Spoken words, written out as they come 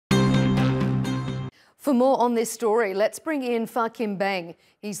For more on this story, let's bring in Phar Kim Beng.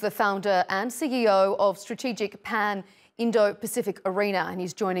 He's the founder and CEO of Strategic Pan Indo-Pacific Arena, and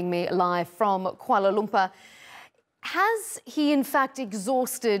he's joining me live from Kuala Lumpur. Has he in fact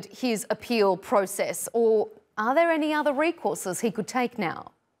exhausted his appeal process, or are there any other recourses he could take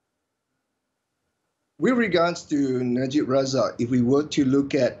now? With regards to Najib Razak, if we were to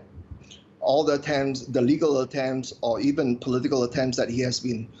look at all the attempts, the legal attempts or even political attempts that he has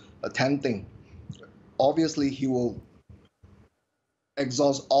been attempting, obviously he will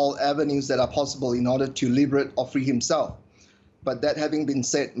exhaust all avenues that are possible in order to liberate or free himself. But that having been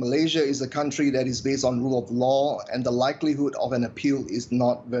said, Malaysia is a country that is based on rule of law, and the likelihood of an appeal is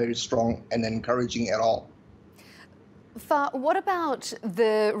not very strong and encouraging at all. Phar, what about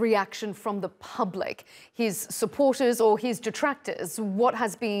the reaction from the public, his supporters or his detractors? What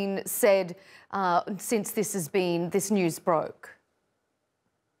has been said since this news broke?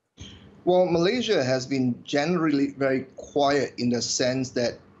 Well, Malaysia has been generally very quiet in the sense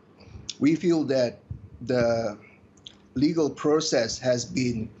that we feel that the legal process has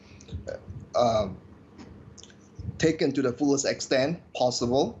been taken to the fullest extent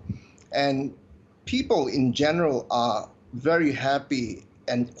possible, and people in general are very happy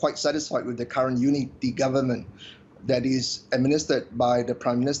and quite satisfied with the current unity government that is administered by the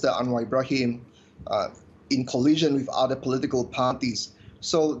Prime Minister Anwar Ibrahim in collision with other political parties.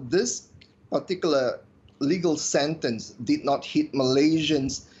 So this particular legal sentence did not hit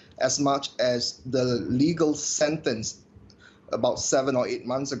Malaysians as much as the legal sentence about 7 or 8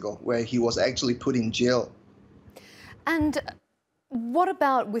 months ago, where he was actually put in jail. And what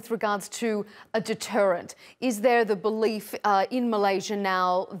about with regards to a deterrent? Is there the belief in Malaysia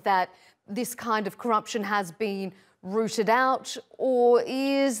now that this kind of corruption has been rooted out, or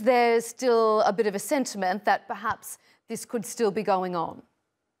is there still a bit of a sentiment that perhaps this could still be going on?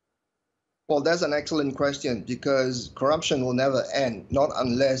 Well, that's an excellent question, because corruption will never end, not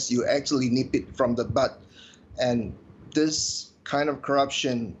unless you actually nip it from the bud. And this kind of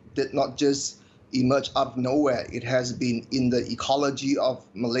corruption did not just emerge out of nowhere. It has been in the ecology of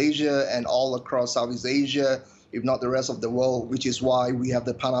Malaysia and all across Southeast Asia, if not the rest of the world, which is why we have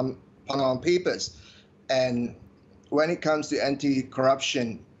the Panama Papers. And when it comes to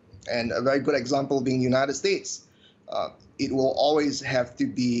anti-corruption, and a very good example being the United States, it will always have to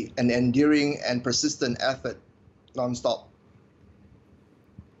be an enduring and persistent effort, non-stop.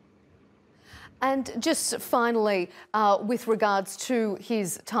 And just finally, with regards to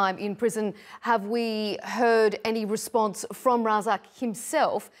his time in prison, have we heard any response from Razak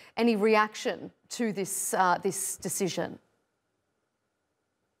himself, any reaction to this decision?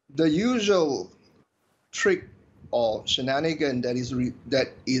 The usual trick or shenanigan that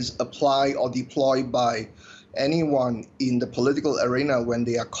is applied or deployed by anyone in the political arena when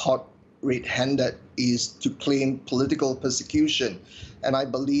they are caught red-handed is to claim political persecution. And I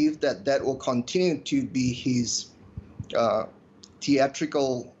believe that that will continue to be his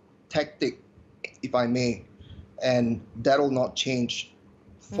theatrical tactic, if I may, and that will not change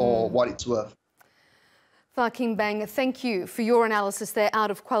for what it's worth. Phar Kim Beng, thank you for your analysis there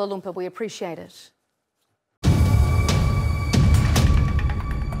out of Kuala Lumpur. We appreciate it.